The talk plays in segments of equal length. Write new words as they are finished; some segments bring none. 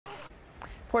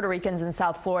Puerto Ricans in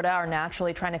South Florida are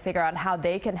naturally trying to figure out how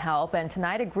they can help, and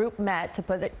tonight a group met to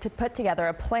put together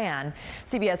a plan.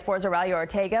 CBS 4's Oralia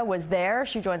Ortega was there.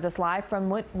 She joins us live from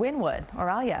Wynwood.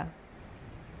 Oralia.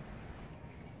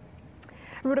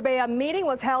 A meeting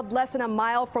was held less than a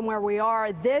mile from where we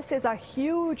are. This is a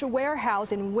huge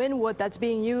warehouse in Wynwood that's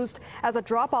being used as a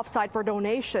drop-off site for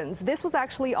donations. This was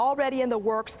actually already in the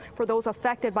works for those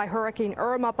affected by Hurricane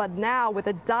Irma, but now with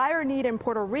a dire need in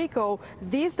Puerto Rico,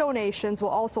 these donations will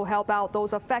also help out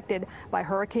those affected by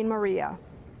Hurricane Maria.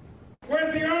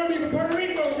 Where's the Army for Puerto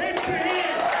Rico? Raise your hand!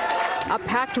 A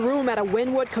packed room at a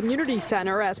Wynwood community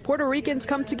center as Puerto Ricans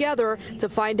come together to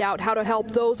find out how to help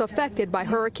those affected by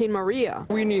Hurricane Maria.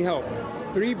 We need help.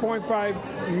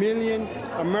 3.5 million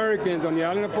Americans on the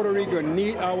island of Puerto Rico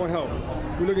need our help.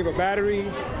 We're looking for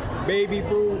batteries, baby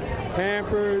food,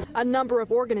 Pampers. A number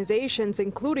of organizations,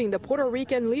 including the Puerto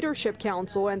Rican Leadership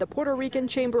Council and the Puerto Rican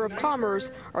Chamber of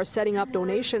Commerce, are setting up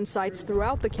donation sites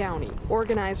throughout the county.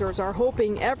 Organizers are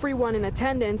hoping everyone in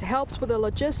attendance helps with the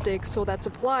logistics so that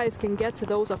supplies can get to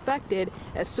those affected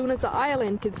as soon as the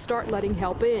island can start letting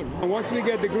help in. Once we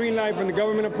get the green light from the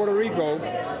government of Puerto Rico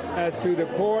as to the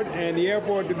port and the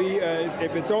airport to be,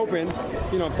 if it's open,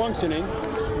 functioning,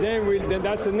 then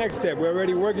that's the next step. We're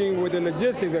already working with the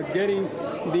logistics of getting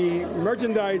the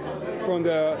merchandise from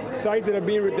the sites that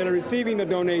are receiving the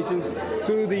donations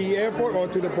to the airport or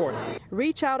to the port.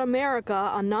 Reach Out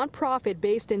America, a nonprofit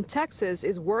based in Texas,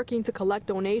 is working to collect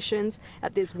donations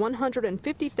at this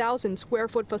 150,000 square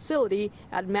foot facility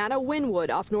at Manna Wynwood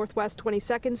off Northwest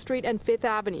 22nd Street and 5th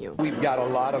Avenue. We've got a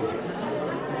lot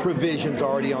of provisions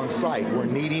already on site. We're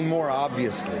needing more,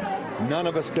 obviously. None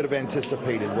of us could have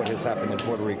anticipated what has happened in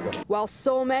Puerto Rico. While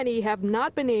so many have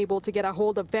not been able to get a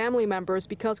hold of family members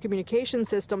because communication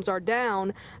systems are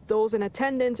down, those in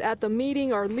attendance at the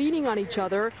meeting are leaning on each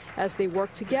other as they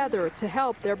work together to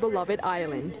help their beloved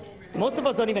island. Most of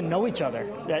us don't even know each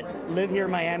other that live here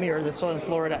in Miami or the Southern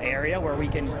Florida area where we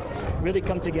can really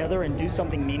come together and do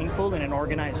something meaningful in an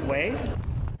organized way.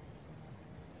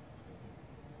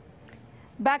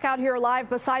 Back out here live,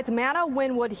 besides Manna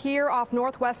Wynwood here off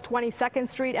Northwest 22nd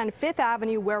Street and 5th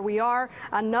Avenue where we are,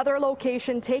 another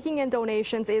location taking in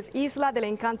donations is Isla del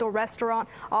Encanto restaurant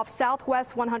off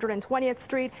Southwest 120th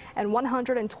Street and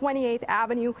 128th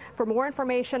Avenue. For more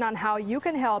information on how you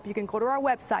can help, you can go to our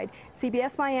website,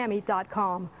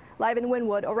 cbsmiami.com. Live in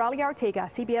Wynwood, Oralia Ortega,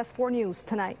 CBS 4 News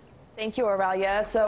Tonight. Thank you, Oralia.